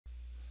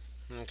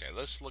Okay,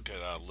 let's look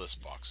at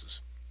list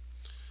boxes.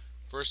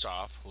 First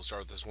off, we'll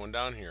start with this one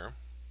down here.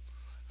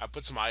 I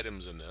put some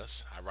items in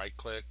this. I right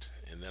clicked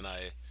and then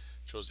I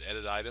chose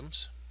edit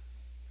items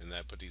and then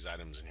I put these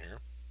items in here.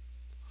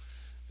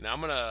 Now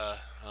I'm gonna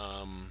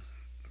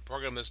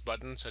program this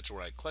button such that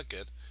when I click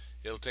it,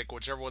 it'll take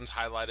whichever one's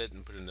highlighted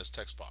and put it in this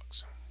text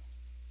box.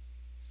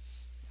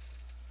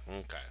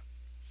 Okay,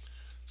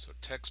 so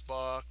text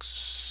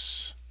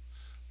box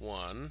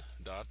 1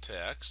 dot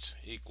text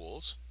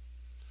equals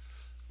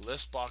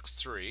list box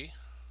 3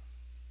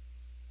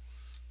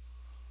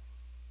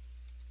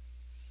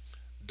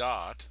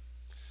 dot.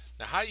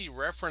 Now how you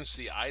reference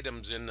the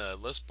items in the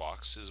list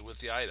box is with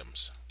the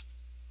items,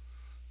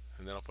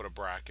 and then I'll put a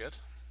bracket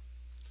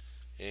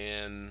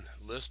and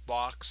list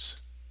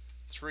box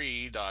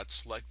 3 dot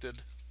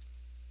selected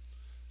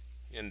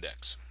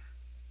index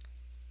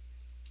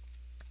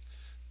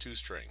to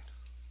string.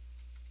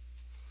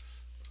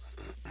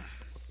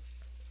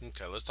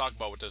 Okay, let's talk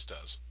about what this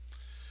does.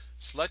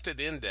 Selected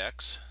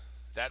index,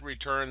 that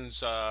returns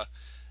the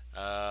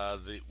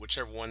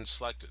whichever one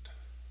selected.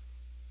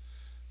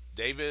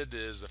 David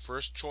is the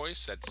first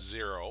choice, that's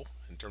 0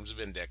 in terms of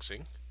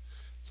indexing.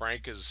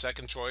 Frank is the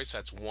second choice,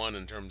 that's 1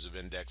 in terms of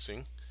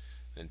indexing.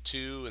 Then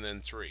 2 and then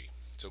 3.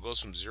 So it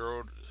goes from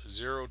 0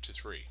 to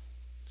 3.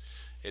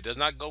 It does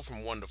not go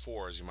from 1 to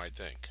 4 as you might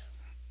think.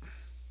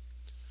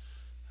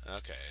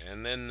 Okay,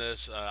 and then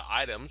this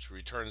items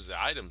returns the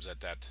items at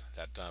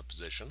that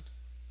position.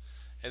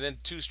 And then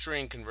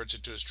toString converts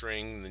it to a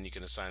string, and then you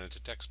can assign it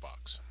to text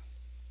box.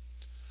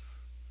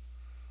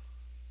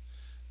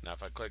 Now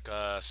if I click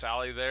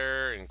Sally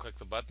there and click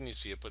the button, you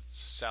see it puts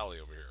Sally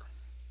over here.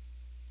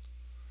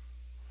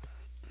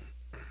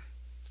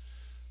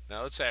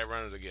 Now let's say I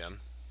run it again.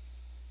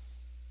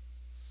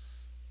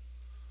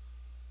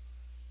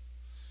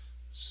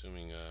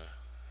 Assuming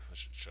I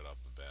should shut off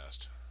the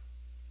vast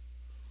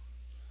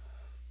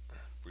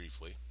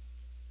briefly.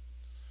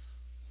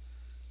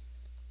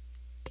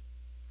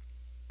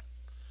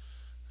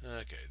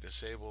 Okay,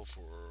 disable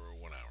for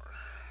 1 hour.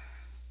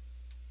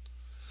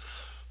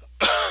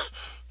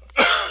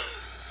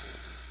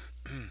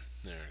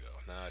 There we go.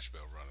 Now I should be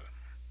able to run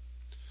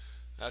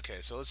it.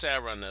 Okay, so let's say I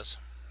run this.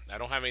 I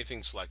don't have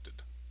anything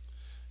selected.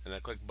 And I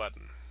click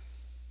button.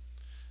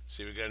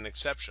 See, we got an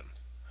exception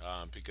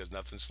because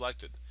nothing's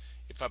selected.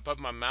 If I put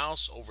my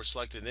mouse over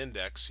selected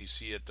index, you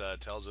see it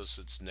tells us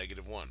it's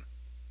 -1.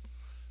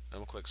 I'm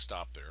going to click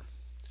stop there.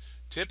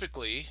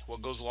 Typically,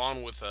 what goes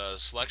along with a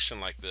selection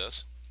like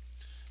this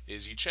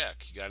is you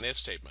check. You got an if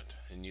statement,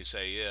 and you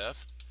say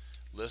if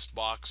list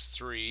box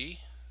 3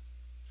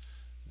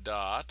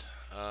 dot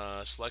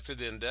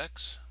selected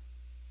index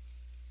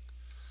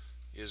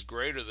is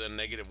greater than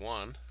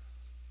 -1,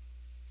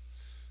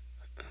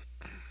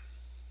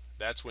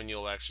 that's when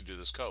you'll actually do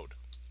this code.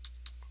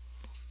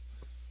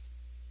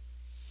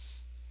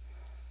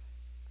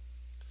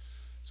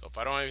 So if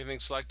I don't have anything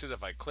selected,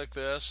 if I click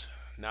this,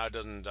 now it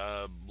doesn't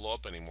blow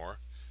up anymore.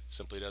 It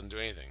simply doesn't do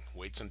anything.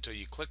 Waits until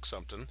you click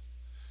something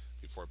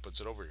before it puts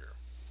it over here.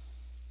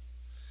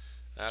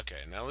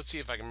 Okay, now let's see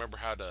if I can remember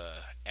how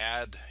to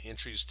add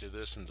entries to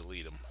this and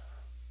delete them.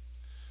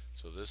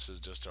 So this is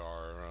just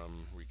our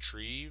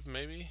retrieve,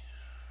 maybe.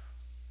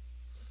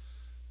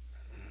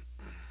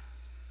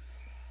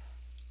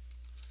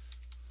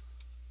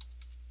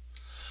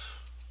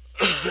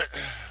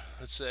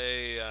 Let's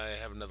say I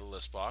have another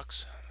list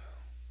box.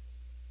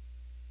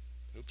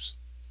 Oops.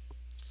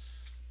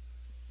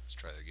 Let's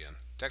try it again.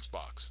 Text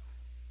box.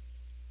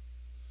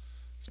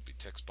 This will be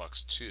text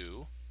box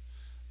 2.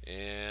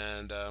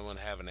 And I'm going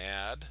to have an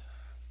add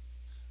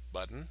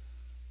button.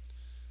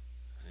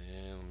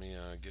 And let me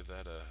give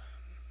that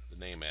the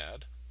name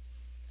add.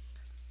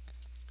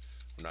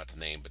 Well, not the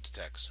name, but the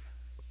text.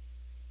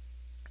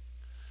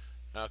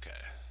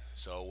 Okay.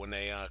 So when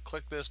they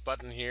click this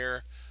button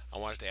here, I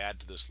want it to add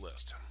to this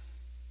list.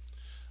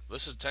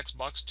 This is text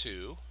box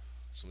 2.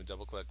 So let me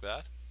double click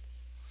that.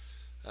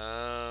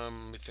 Let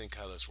me think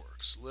how this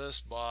works.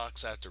 List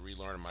box, I have to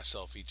relearn it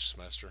myself each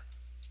semester.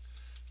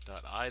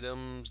 Dot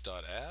items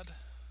dot add,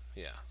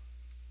 yeah,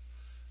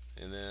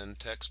 and then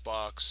text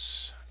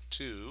box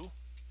 2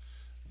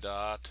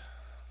 dot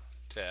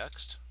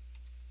text.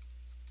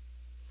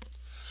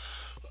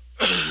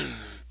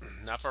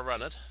 Now if I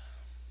run it,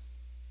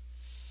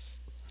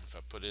 if I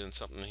put in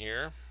something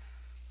here,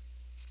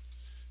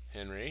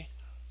 Henry,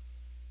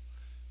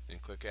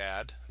 and click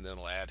add, and then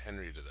it'll add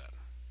Henry to that.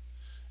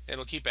 And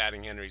it'll keep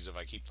adding Henrys if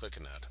I keep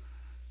clicking that.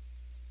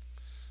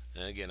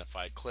 And again, if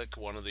I click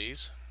one of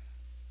these,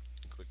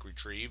 click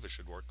retrieve, it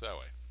should work that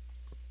way.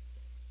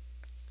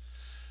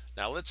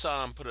 Now let's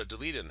put a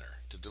delete in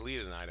there to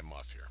delete an item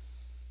off here.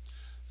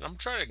 And I'm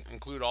trying to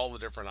include all the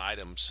different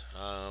items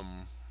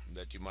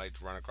that you might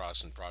run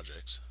across in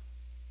projects.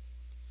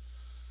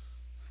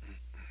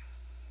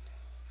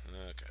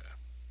 Okay.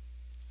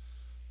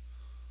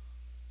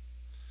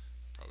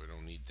 Probably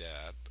don't need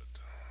that, but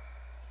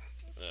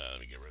let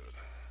me get rid of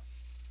it.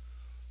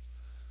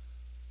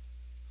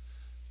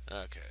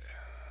 Okay.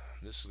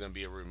 This is going to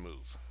be a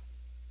remove.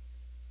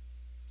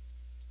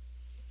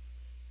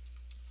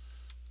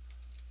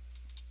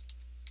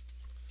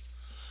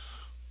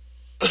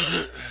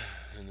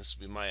 this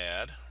will be my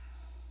add.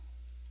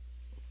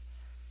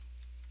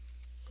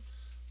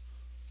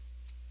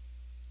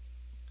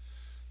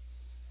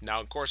 Now,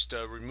 of course,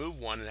 to remove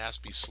one, it has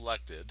to be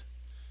selected.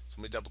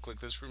 So let me double click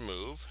this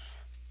remove,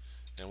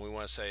 and we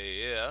want to say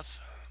if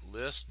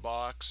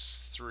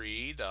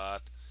listbox3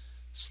 dot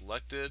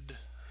selected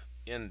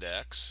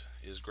index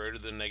is greater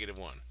than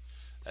 -1.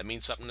 That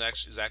means something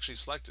that is actually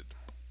selected.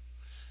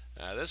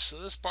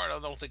 This part I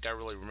don't think I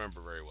really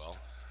remember very well.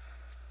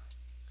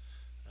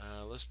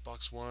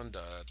 Listbox1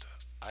 dot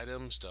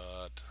items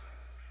dot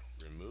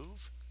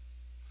remove.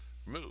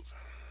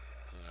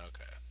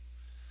 Okay.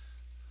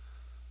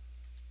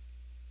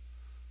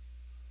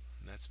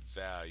 And that's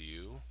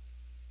value.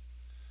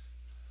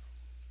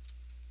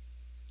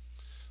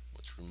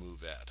 Let's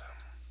remove that.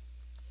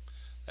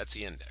 That's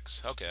the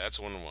index. Okay, that's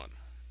 1-1.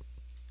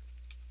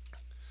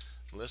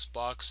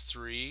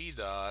 Listbox3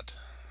 dot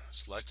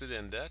selected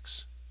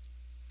index.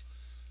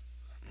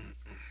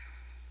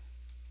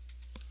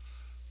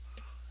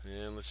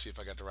 And let's see if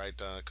I got the right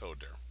code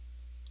there.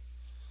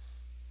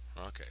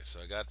 Okay, so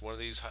I got one of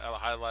these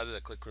highlighted. I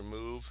click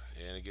remove,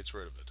 and it gets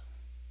rid of it.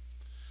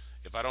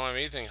 If I don't have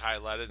anything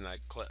highlighted and I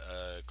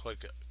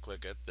click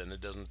it, then it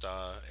doesn't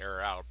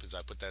error out because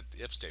I put that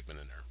if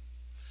statement in there.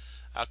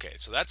 Okay,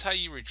 so that's how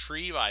you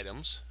retrieve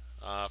items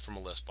from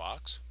a list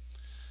box.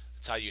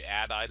 That's how you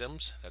add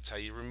items. That's how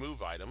you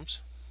remove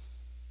items.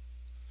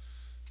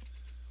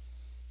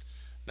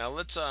 Now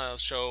let's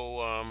show,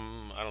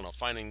 I don't know,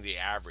 finding the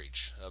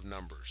average of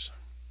numbers.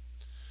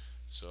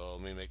 So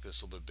let me make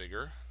this a little bit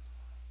bigger.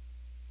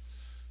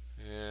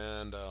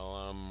 And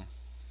I'll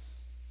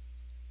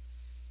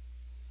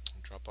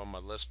drop on my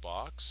list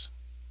box.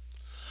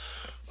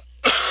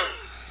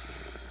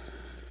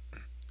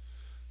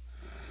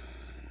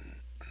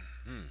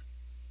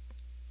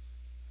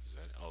 Is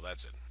that, oh,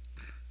 that's it.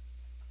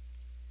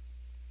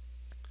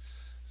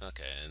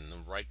 Okay,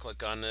 and right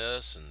click on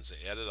this and say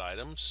edit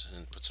items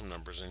and put some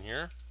numbers in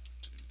here.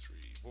 2,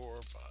 3,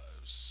 4, 5,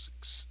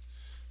 6,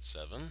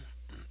 7.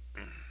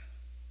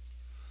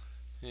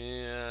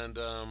 And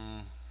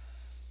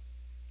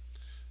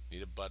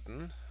need a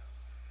button.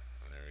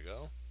 There we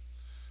go.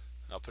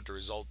 I'll put the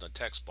result in a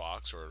text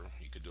box, or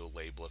you could do a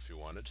label if you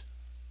wanted.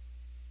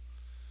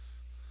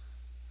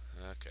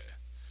 Okay,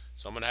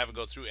 so I'm going to have it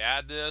go through,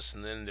 add this,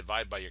 and then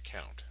divide by your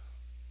count.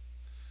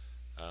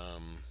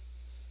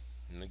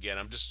 And again,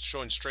 I'm just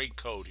showing straight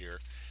code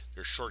here.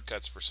 There's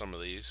shortcuts for some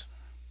of these.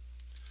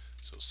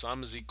 So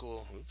sum is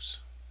equal,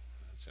 oops,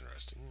 that's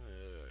interesting.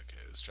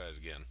 Okay, let's try it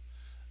again.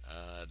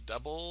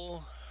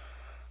 Double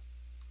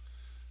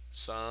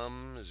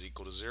sum is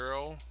equal to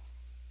 0.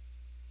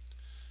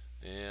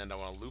 And I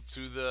want to loop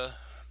through the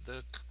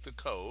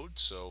code.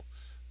 So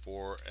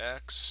for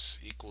x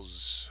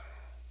equals,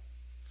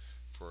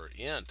 for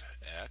int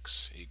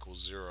x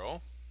equals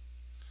 0,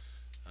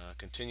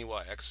 continue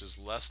while x is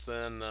less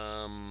than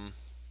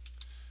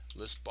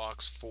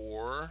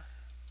listbox4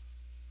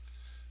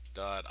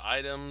 dot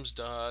items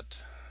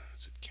dot,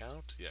 is it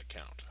count? Yeah,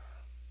 count.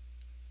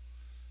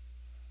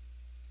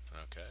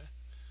 Okay,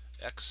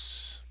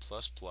 x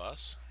plus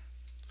plus.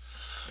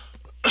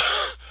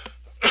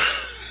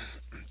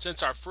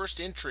 Since our first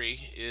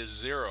entry is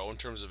 0 in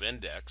terms of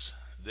index,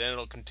 then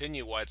it'll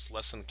continue while it's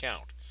less than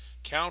count.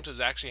 Count is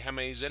actually how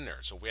many is in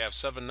there. So if we have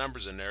 7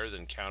 numbers in there,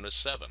 then count is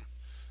 7.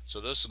 So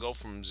this will go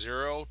from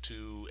 0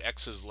 to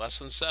x is less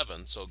than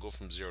 7, so it'll go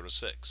from 0 to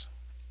 6.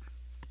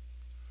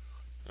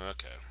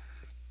 Okay.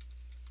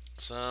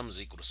 Sum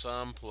is equal to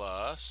sum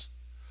plus,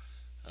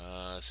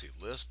 let's see,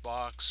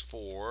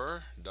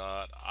 listbox4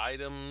 dot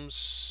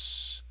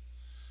items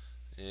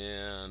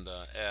and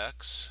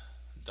x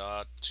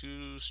dot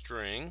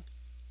toString,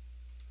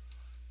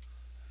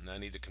 and I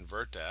need to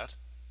convert that.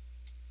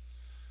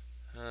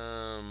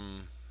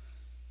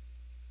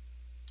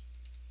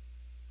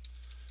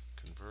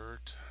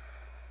 Convert.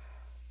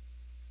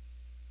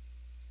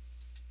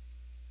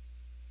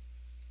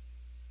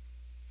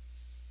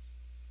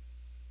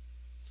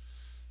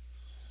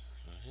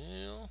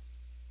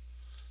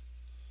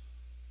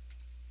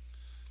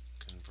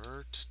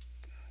 Convert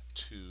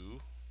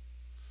to,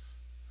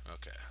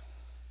 okay,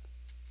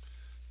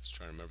 let's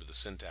try to remember the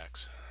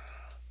syntax.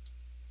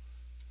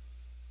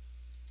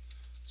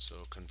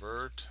 So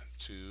convert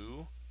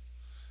to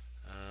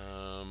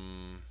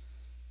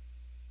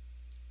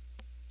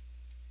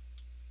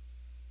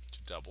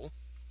double.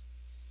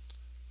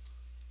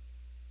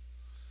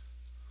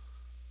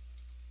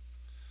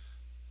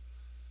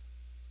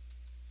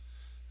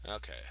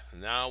 Okay,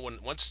 now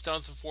once it's done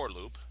with the for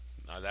loop,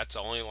 that's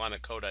the only line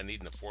of code I need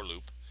in the for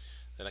loop.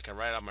 Then I can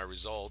write out my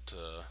result,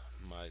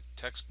 my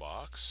text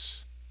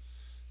box.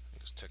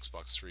 Because text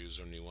box 3 is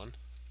our new one.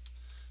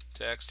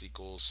 Text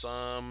equals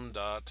sum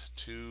dot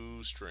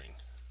toString.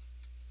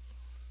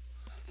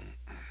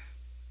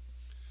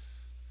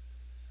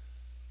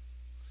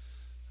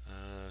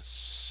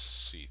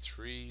 See,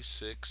 3,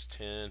 6,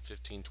 10,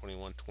 15,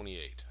 21,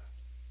 28.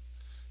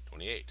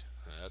 28.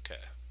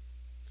 Okay.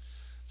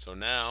 So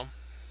now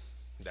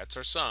that's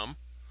our sum.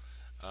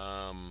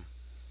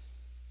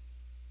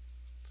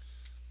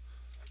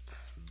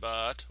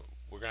 but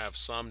we're going to have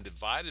sum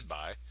divided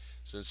by,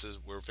 since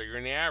we're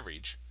figuring the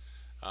average,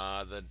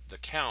 the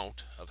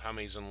count of how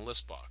many's in the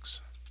list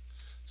box.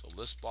 So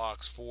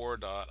listbox 4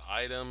 dot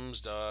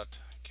items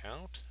dot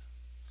count,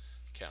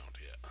 yeah.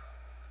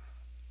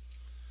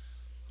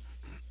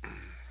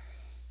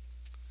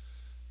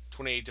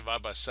 28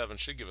 divided by 7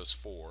 should give us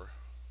 4.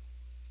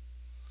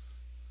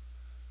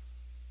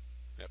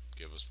 Yep,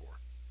 give us 4.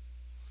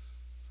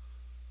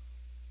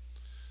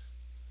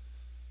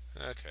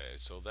 Okay,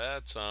 so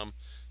that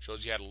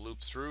shows you how to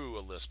loop through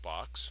a list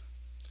box.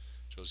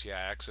 Shows you how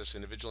to access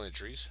individual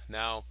entries.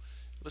 Now,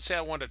 let's say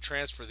I want to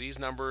transfer these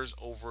numbers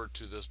over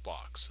to this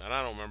box, and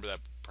I don't remember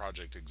that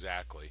project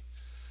exactly.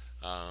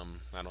 I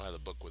don't have the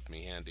book with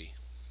me handy.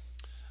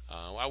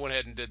 I went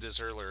ahead and did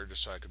this earlier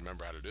just so I could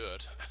remember how to do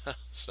it.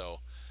 So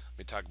let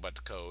me talk about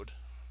the code.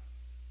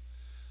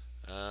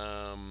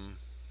 Oh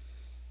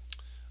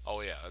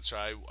yeah, that's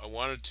right. I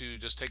wanted to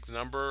just take the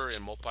number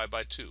and multiply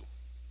by 2.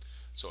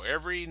 So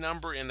every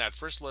number in that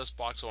first list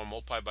box I want to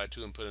multiply by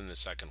 2 and put in the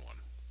second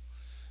one.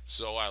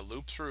 So I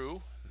loop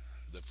through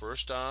the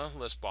first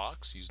list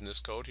box using this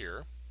code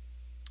here.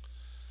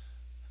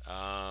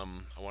 I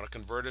want to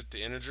convert it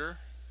to integer.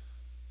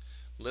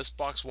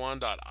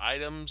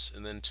 Listbox1.items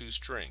and then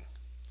toString.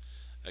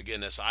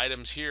 Again, this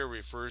items here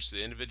refers to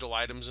the individual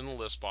items in the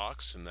list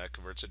box, and that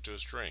converts it to a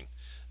string.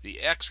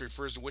 The X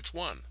refers to which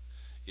one.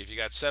 If you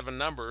got 7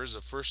 numbers,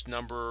 the first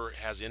number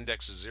has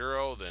index of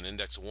 0, then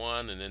index of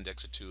 1, and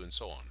index of 2, and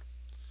so on.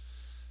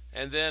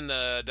 And then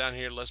down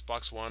here,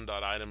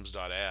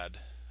 listbox1.items.add,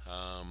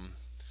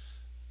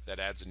 that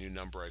adds a new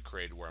number I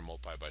created where I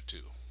multiply by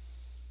 2.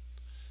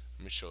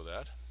 Let me show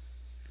that.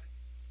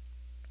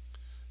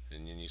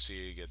 And then you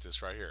see you get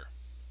this right here.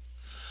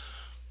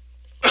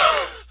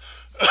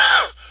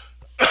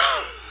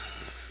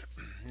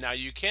 Now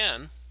you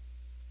can,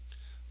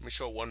 let me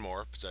show one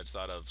more because I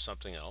thought of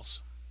something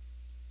else.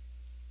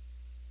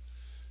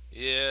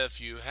 If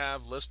you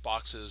have list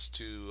boxes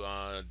to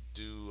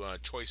do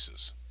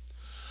choices.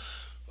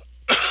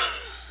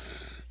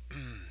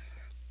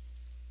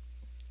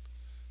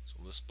 So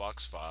list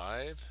box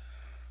 5,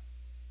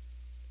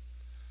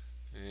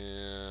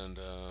 and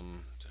did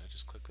I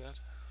just click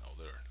that? Oh,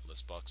 there.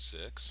 List box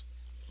 6,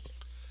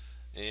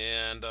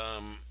 and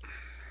I'm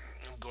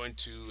going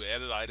to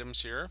edit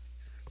items here,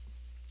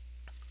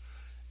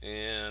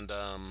 and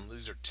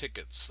these are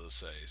tickets, let's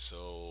say.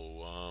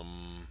 So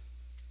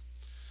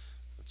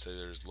let's say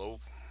there's low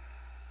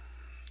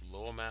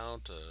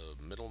amount,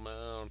 middle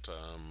amount,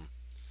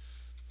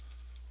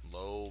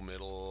 low,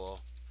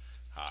 middle,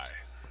 high.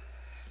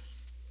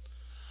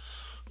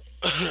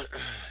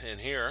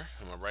 And here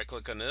I'm gonna right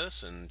click on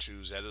this and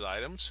choose edit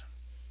items,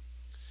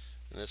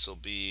 and this will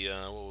be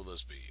what will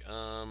this be?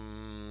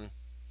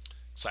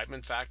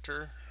 Excitement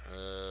factor,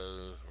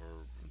 or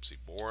let's see,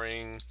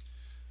 boring,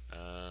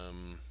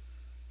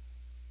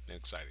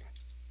 exciting.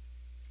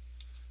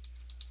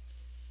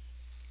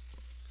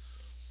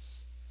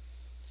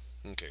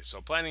 Okay,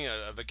 so planning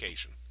a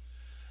vacation,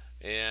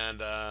 and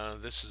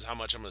this is how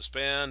much I'm going to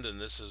spend,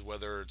 and this is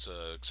whether it's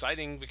an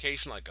exciting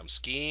vacation like I'm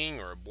skiing,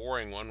 or a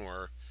boring one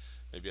where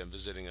maybe I'm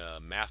visiting a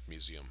math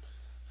museum,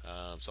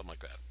 something like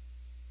that.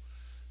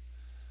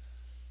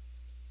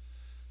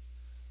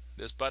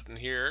 This button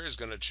here is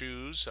going to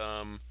choose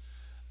or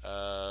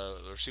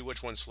see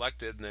which one's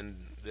selected,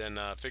 and then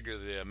figure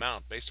the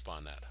amount based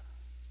upon that.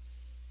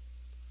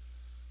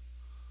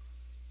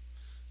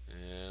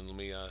 And let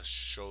me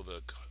show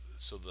the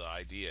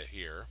idea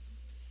here.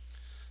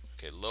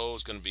 Okay, low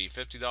is going to be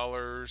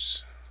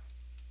 $50.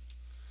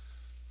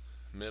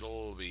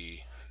 Middle will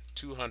be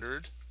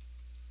 200.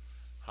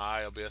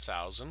 High will be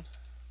 1,000.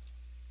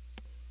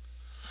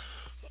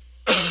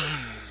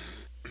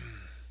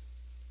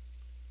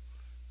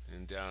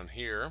 And down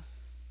here,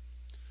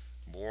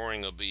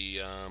 boring will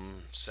be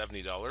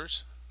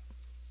 $70.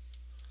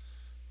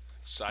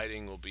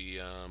 Exciting will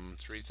be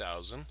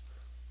 3,000.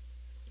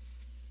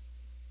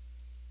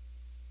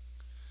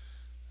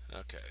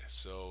 Okay,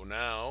 so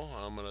now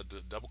I'm going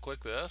to double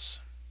click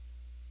this,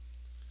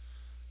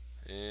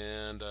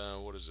 and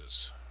what is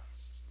this?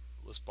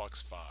 List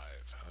box 5.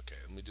 Okay,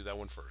 let me do that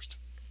one first.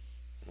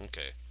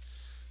 Okay,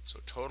 so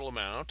total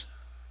amount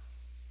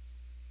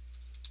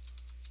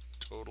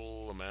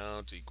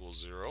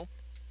equals 0,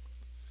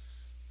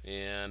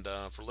 and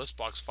for list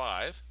box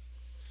 5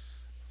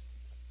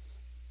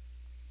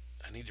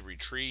 I need to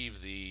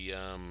retrieve the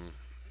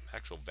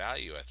actual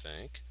value, I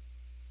think.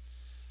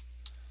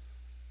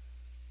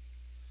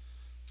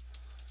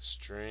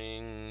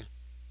 String,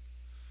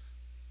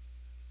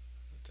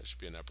 that should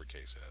be an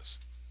uppercase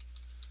S.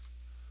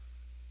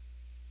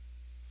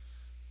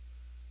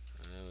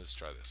 Let's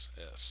try this.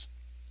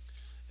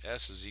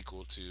 S is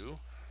equal to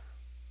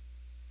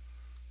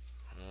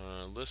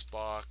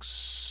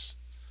listbox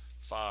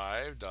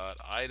 5 dot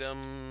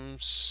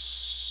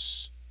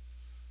items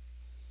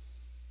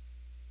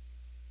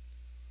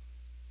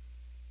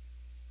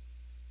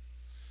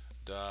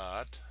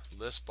dot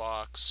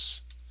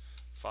listbox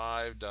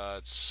 5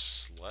 dot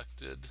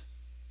selected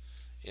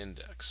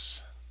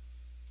index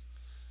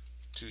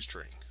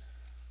toString.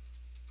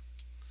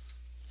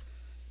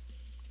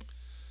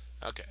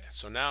 Okay,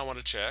 so now I want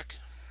to check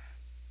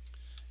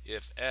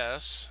if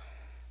S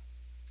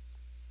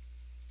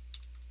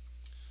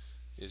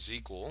is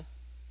equal,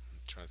 I'm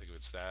trying to think if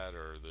it's that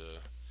or the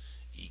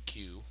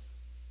EQ,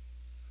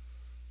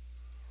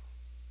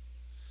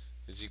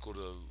 is equal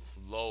to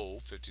low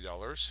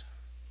 $50.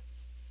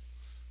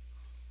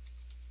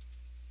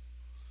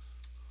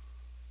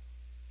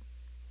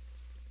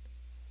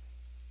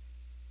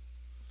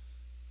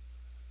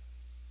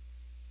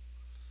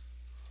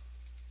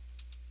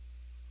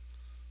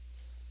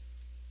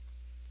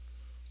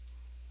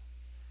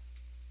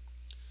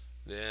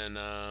 Then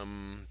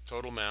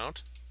total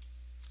amount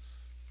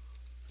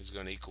is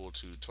going to equal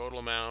to total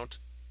amount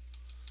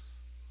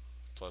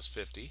plus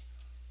 50.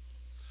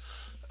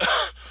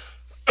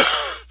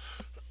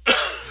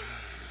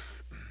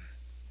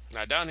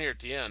 Now down here at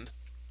the end,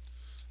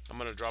 I'm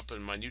going to drop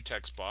in my new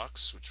text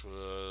box, which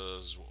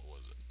was, what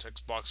was it?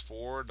 Text box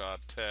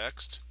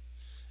 4.text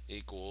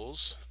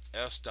equals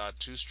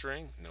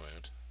s.toString. No,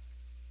 wait.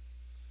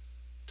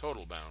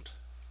 Total amount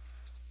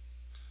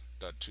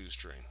dot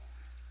toString.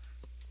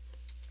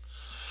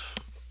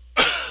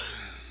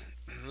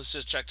 Let's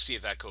just check to see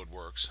if that code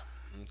works.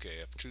 Okay,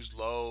 if choose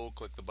low,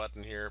 click the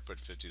button here, put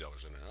 $50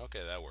 in there. Okay,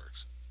 that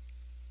works.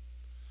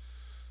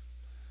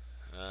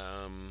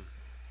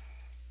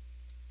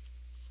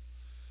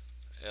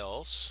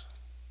 Else,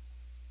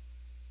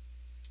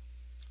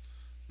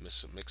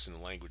 mixing the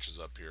languages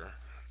up here.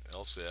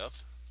 Else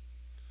if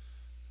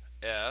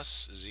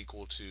S is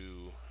equal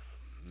to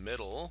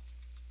middle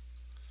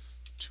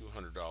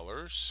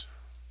 $200,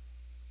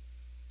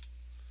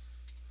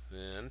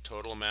 then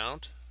total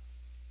amount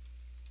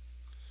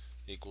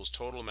equals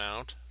total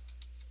amount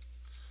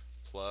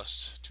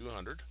plus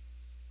 200.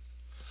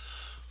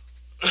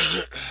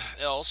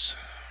 Else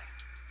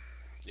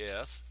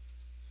if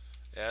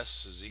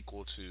S is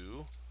equal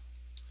to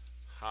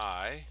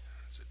high,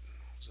 was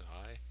it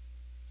high?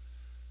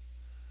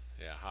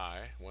 Yeah,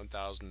 high,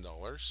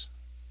 $1,000.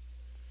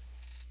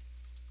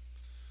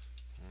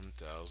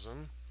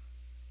 1,000.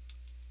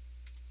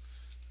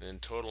 Then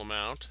total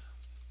amount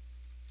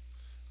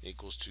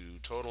equals to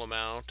total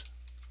amount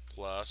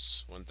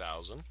plus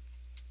 1,000.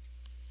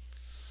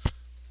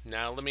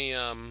 Now let me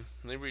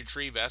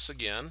retrieve S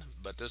again,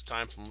 but this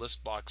time from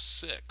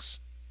ListBox6.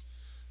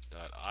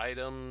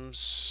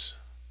 Items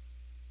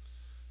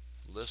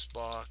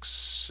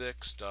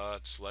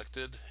ListBox6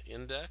 selected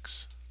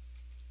index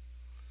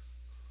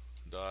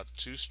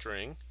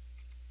toString.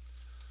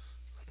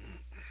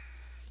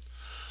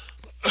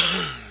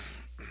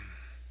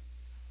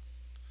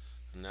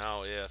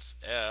 Now if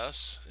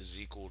S is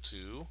equal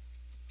to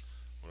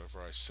whatever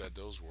I said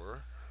those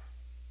were,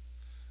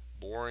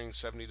 boring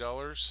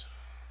 $70,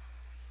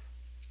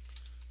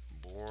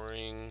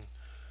 boring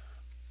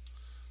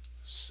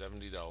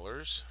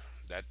 $70,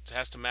 that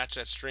has to match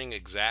that string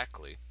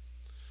exactly.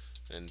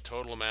 And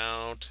total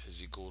amount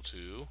is equal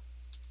to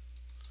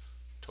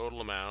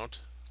total amount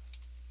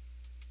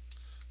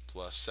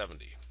plus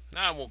 70.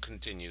 Now I won't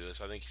continue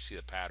this. I think you see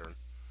the pattern.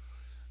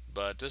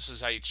 But this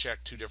is how you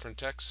check two different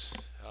texts,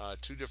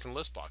 two different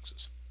list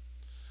boxes.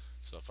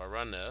 So if I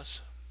run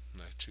this,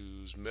 and I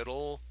choose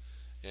middle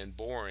and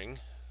boring,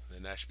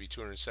 then that should be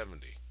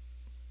 270,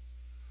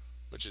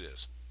 which it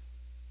is.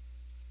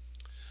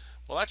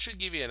 Well, that should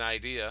give you an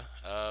idea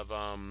of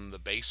the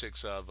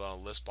basics of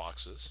list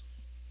boxes.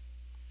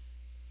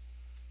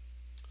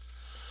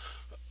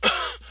 If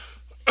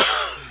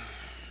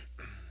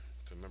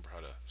I remember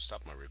how to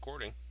stop my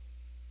recording.